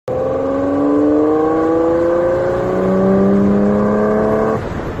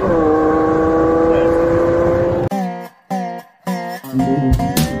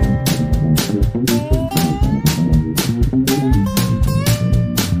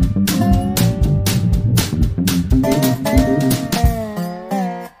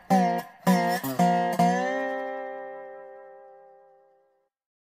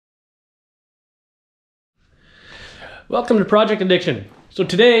Welcome to Project Addiction. So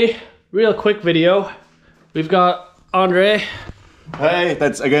today, real quick video, we've got Andrej. Hey,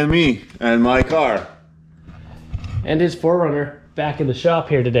 that's again me and my car. And his 4Runner back in the shop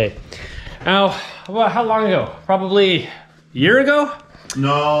here today. Now, well, how long ago? Probably a year ago?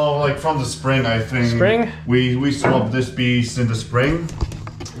 No, like from the spring, I think. Spring? We swapped this piece in the spring.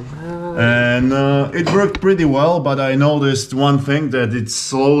 And it worked pretty well, but I noticed one thing, that it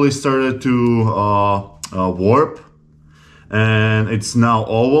slowly started to warp. And it's now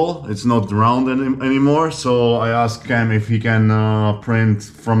oval, it's not round anymore, so I asked Cam if he can print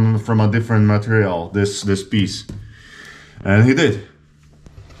from a different material this piece, and he did.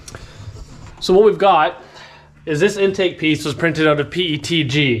 So what we've got is this intake piece was printed out of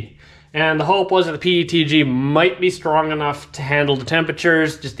PETG, and the hope was that the PETG might be strong enough to handle the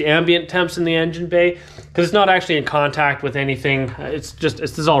temperatures, just the ambient temps in the engine bay, because it's not actually in contact with anything.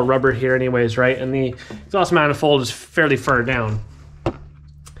 This is all rubber here anyways, right? And the exhaust manifold is fairly far down.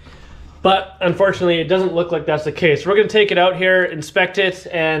 But unfortunately, it doesn't look like that's the case. We're gonna take it out here, inspect it,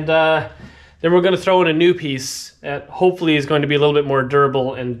 and then we're gonna throw in a new piece that hopefully is going to be a little bit more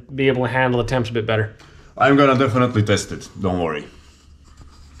durable and be able to handle the temps a bit better. I'm gonna definitely test it, don't worry.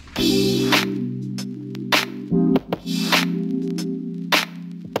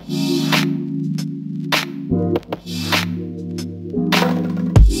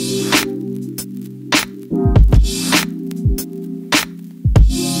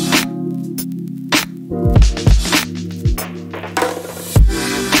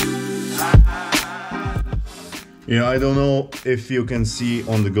 Yeah, I don't know if you can see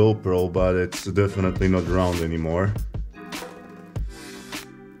on the GoPro, but it's definitely not round anymore.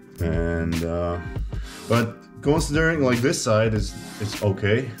 And but considering like this side it's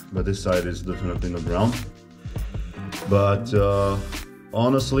okay, but this side is definitely not round. But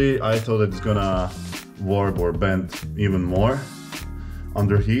honestly, I thought it's gonna warp or bend even more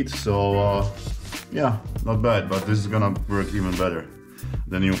under heat. So yeah, not bad, but this is gonna work even better,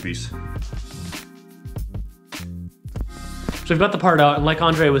 the new piece. So we've got the part out, and like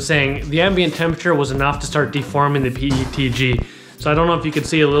Andrej was saying, the ambient temperature was enough to start deforming the PETG. So I don't know if you can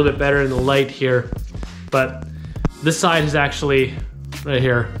see a little bit better in the light here, but this side is actually, right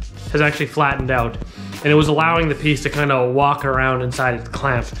here, has actually flattened out. And it was allowing the piece to kind of walk around inside its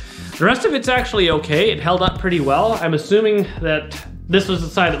clamp. The rest of it's actually okay, it held up pretty well. I'm assuming that this was the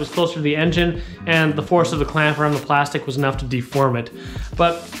side that was closer to the engine, and the force of the clamp around the plastic was enough to deform it.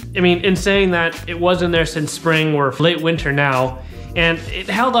 But, I mean, in saying that, it was in there since spring, we're late winter now, and it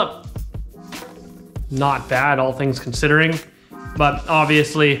held up not bad, all things considering. But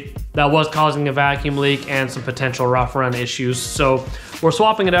obviously, that was causing a vacuum leak and some potential rough run issues. So we're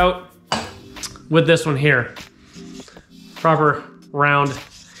swapping it out with this one here. Proper round.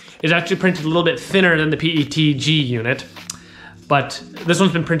 It's actually printed a little bit thinner than the PETG unit, but this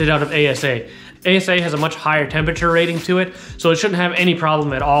one's been printed out of ASA. ASA has a much higher temperature rating to it, so it shouldn't have any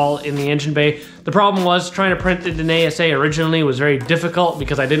problem at all in the engine bay. The problem was trying to print it in ASA originally was very difficult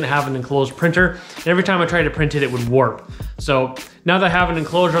because I didn't have an enclosed printer, and every time I tried to print it, it would warp. So now that I have an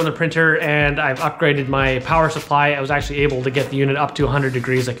enclosure on the printer and I've upgraded my power supply, I was actually able to get the unit up to 100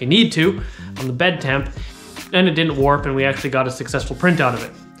 degrees like I need to on the bed temp, and it didn't warp, and we actually got a successful print out of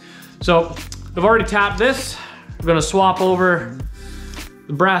it. So I've already tapped this. We're gonna swap over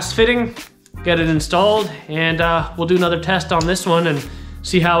the brass fitting, get it installed, and we'll do another test on this one and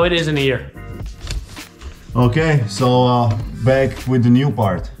see how it is in a year. Okay, so back with the new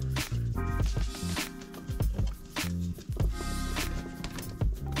part.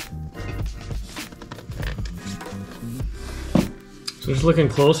 So just looking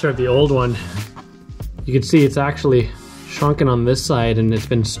closer at the old one, you can see it's actually shrunken on this side and it's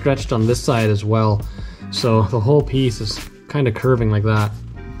been stretched on this side as well. So the whole piece is kind of curving like that.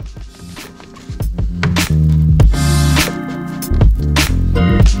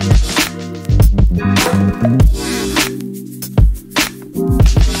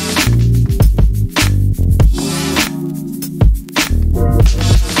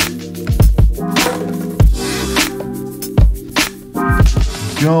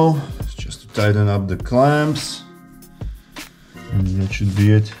 Go, just to tighten up the clamps, and that should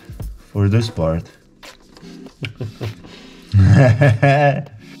be it for this part.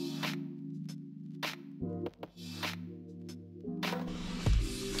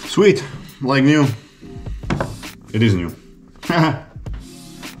 Sweet, like new. It is new.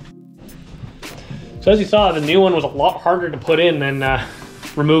 So as you saw, the new one was a lot harder to put in than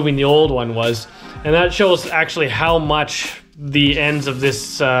removing the old one was, and that shows actually how much the ends of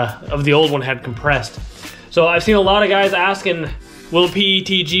this of the old one had compressed. So I've seen a lot of guys asking will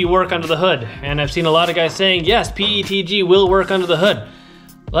PETG work under the hood? And I've seen a lot of guys saying, yes, PETG will work under the hood.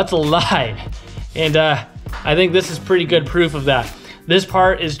 That's a lie. And I think this is pretty good proof of that. This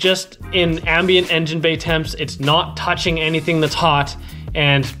part is just in ambient engine bay temps. It's not touching anything that's hot,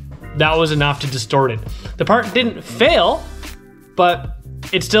 and that was enough to distort it. The part didn't fail, but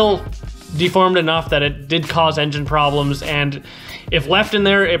it still deformed enough that it did cause engine problems, and if left in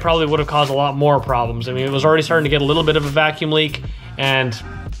there, it probably would have caused a lot more problems. I mean, it was already starting to get a little bit of a vacuum leak, and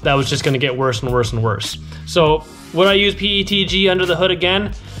that was just gonna get worse and worse and worse. So, would I use PETG under the hood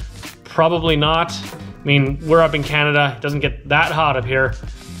again? Probably not. I mean, we're up in Canada, it doesn't get that hot up here,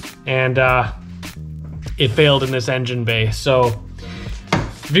 and it failed in this engine bay. So,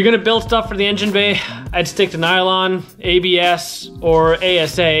 if you're gonna build stuff for the engine bay, I'd stick to nylon, ABS, or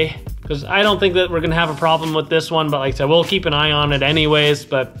ASA, because I don't think that we're gonna have a problem with this one, but like I said, we'll keep an eye on it anyways,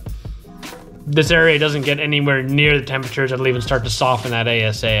 but this area doesn't get anywhere near the temperatures that'll even start to soften that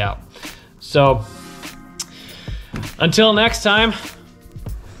ASA out. So, until next time.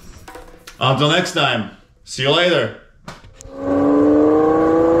 Until next time, see you later.